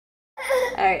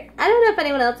Alright, I don't know if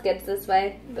anyone else gets this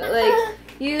way, but like,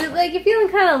 you're feeling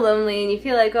kind of lonely and you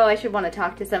feel like, oh, I should want to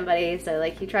talk to somebody, so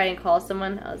like you try and call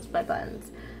someone. Oh, it's my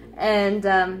buttons. And,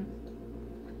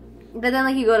 but then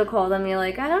like you go to call them and you're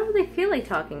like, I don't really feel like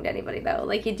talking to anybody though.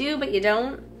 Like you do, but you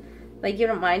don't. Like you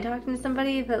don't mind talking to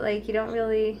somebody, but like you don't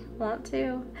really want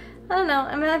to. I don't know.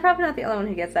 I mean, I'm probably not the only one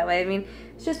who gets that way. I mean,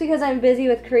 it's just because I'm busy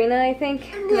with Karina, I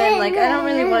think. And then like, I don't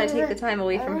really want to take the time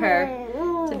away from her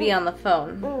to be on the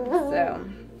phone. So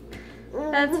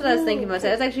that's what I was thinking about. So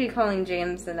I was actually calling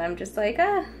James and I'm just like,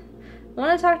 I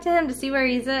want to talk to him to see where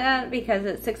he's at because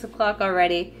it's 6 o'clock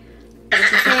already. But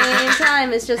at the same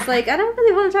time, it's just like, I don't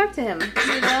really want to talk to him,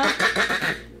 you know?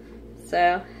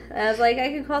 So I was like,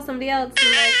 I could call somebody else and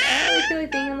like, I don't really feel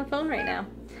like being on the phone right now.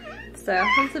 So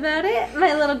that's about it,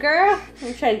 my little girl.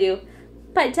 I'm trying to do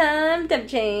part-time dump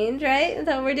change, right? Is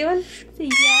that what we're doing? So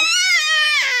yes.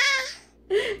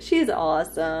 She's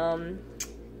awesome.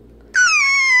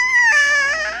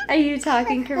 Are you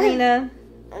talking, Karina?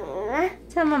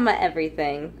 Tell Mama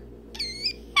everything.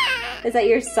 Is that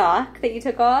your sock that you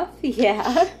took off?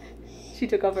 Yeah. She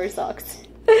took off her socks.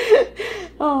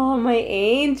 Oh, my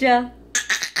angel.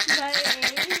 My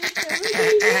angel.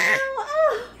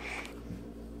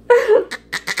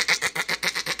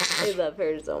 I love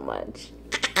her so much.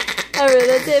 Alright,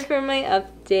 that's it for my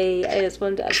update. I just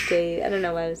wanted to update. I don't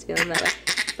know why I was feeling that way.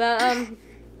 But,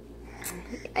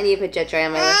 I need to put jet dry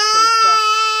on my list for the store.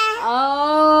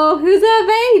 Oh, who's that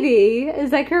baby? Is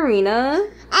that Karina?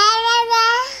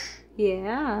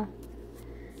 Yeah.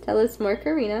 Tell us more,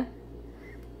 Karina.